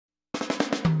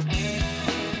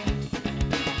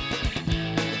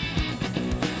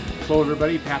Hello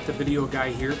everybody, Pat the Video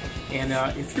Guy here, and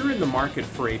if you're in the market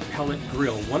for a pellet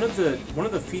grill, one of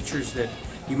the features that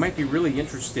you might be really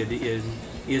interested in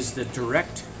is the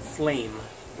direct flame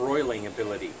broiling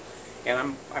ability. And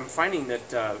I'm finding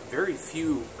that very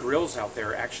few grills out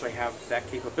there actually have that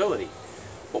capability.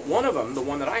 But one of them, the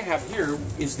one that I have here,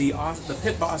 is the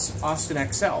Pit Boss Austin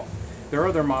XL. There are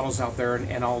other models out there,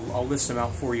 and I'll list them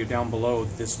out for you down below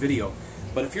this video.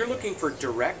 But if you're looking for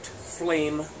direct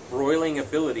flame broiling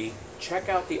ability, check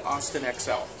out the Austin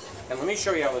XL. And let me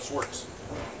show you how this works.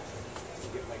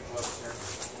 Get my gloves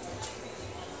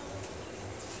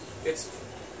here.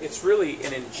 It's really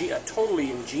a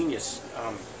totally ingenious,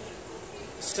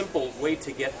 simple way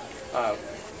to get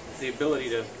the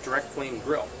ability to direct flame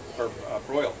grill or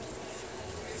broil.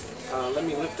 Let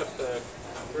me lift up the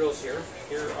grills here.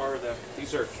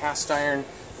 These are cast iron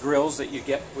grills that you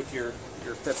get with your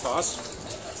Pit Boss.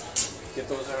 Get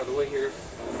those out of the way here.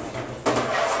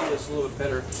 See this a little bit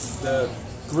better. The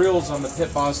grills on the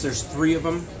Pit Boss, there's 3 of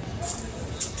them.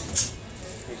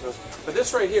 But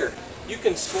this right here, you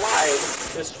can slide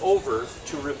this over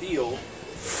to reveal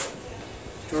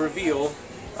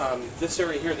this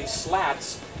area here, these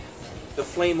slats. The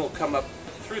flame will come up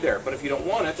through there. But if you don't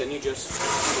want it, then you just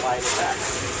slide it back.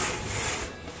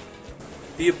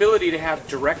 The ability to have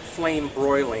direct flame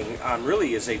broiling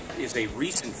really is a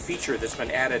recent feature that's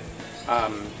been added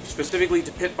specifically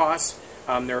to Pit Boss.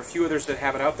 There are a few others that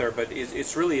have it out there, but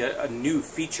it's really a new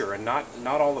feature, and not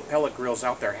all the pellet grills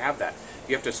out there have that.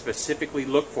 You have to specifically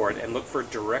look for it and look for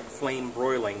direct flame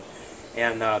broiling.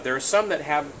 And there are some that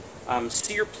have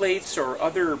sear plates or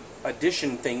other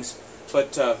addition things,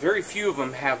 but very few of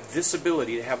them have this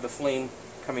ability to have the flame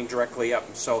coming directly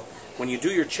up. So when you do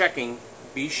your checking,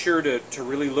 be sure to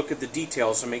really look at the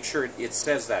details and make sure it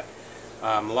says that.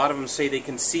 A lot of them say they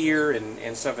can sear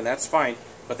and stuff, and that's fine,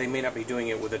 but they may not be doing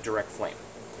it with a direct flame.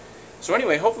 So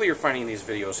anyway, hopefully you're finding these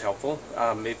videos helpful.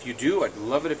 If you do, I'd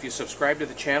love it if you subscribe to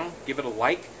the channel, give it a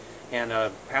like, and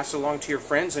pass it along to your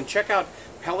friends, and check out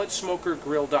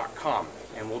pelletsmokergrill.com,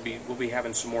 and we'll be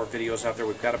having some more videos out there.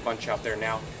 We've got a bunch out there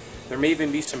now. There may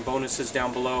even be some bonuses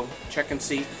down below. Check and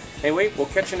see. Anyway, we'll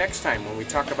catch you next time when we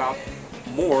talk about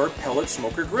more pellet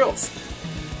smoker grills.